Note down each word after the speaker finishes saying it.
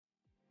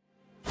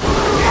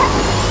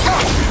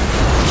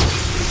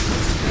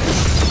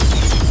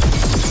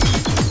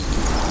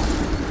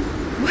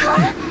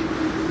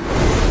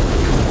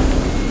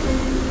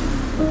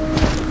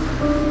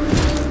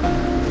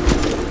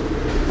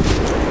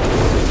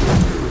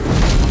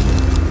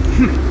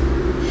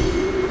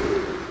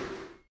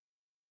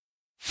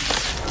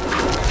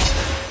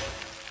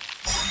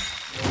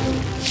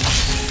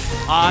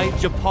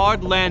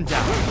Gepard Landau,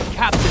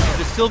 captain of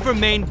the Silver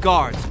Mane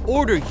Guards,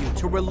 order you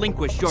to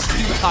relinquish your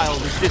futile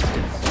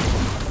resistance.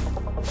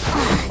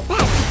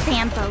 That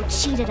Sampo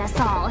cheated us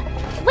all.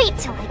 Wait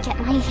till I get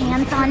my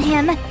hands on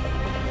him.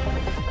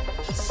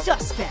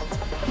 Suspect,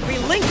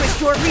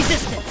 relinquish your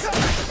resistance.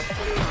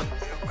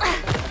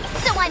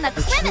 So I'm a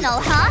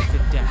criminal, huh?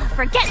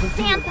 Forget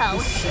Sampo.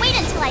 Wait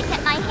until I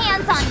get my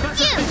hands on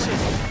you.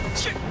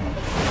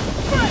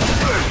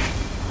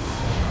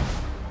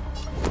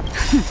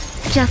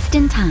 Just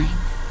in time.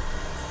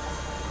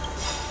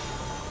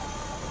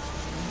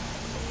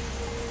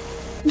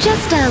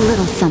 Just a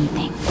little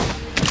something.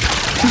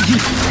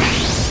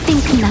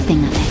 Think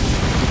nothing of it.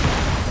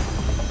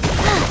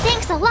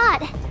 Thanks a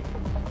lot.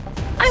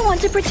 I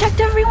want to protect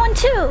everyone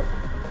too.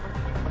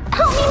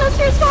 Help me,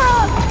 Mr.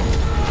 Sora!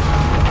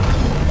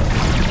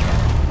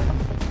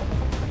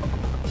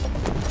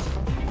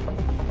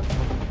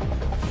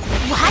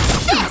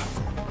 What's this?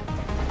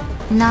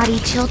 Naughty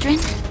children,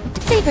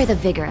 savor the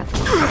vigor of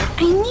it.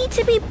 I need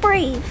to be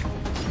brave.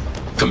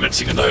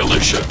 Commencing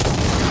annihilation.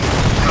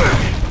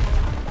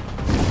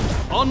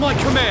 On my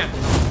command!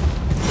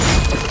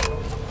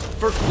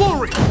 For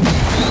glory!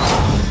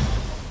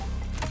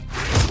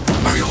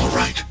 Are you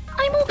alright?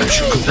 I'm okay. As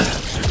you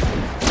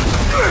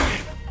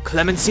command.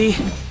 Clemency?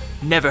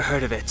 Never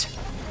heard of it.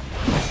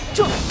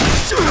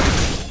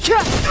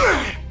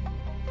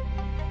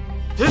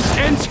 This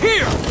ends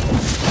here!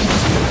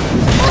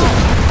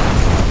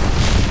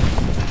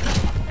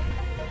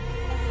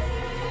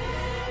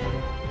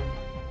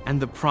 And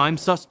the prime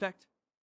suspect?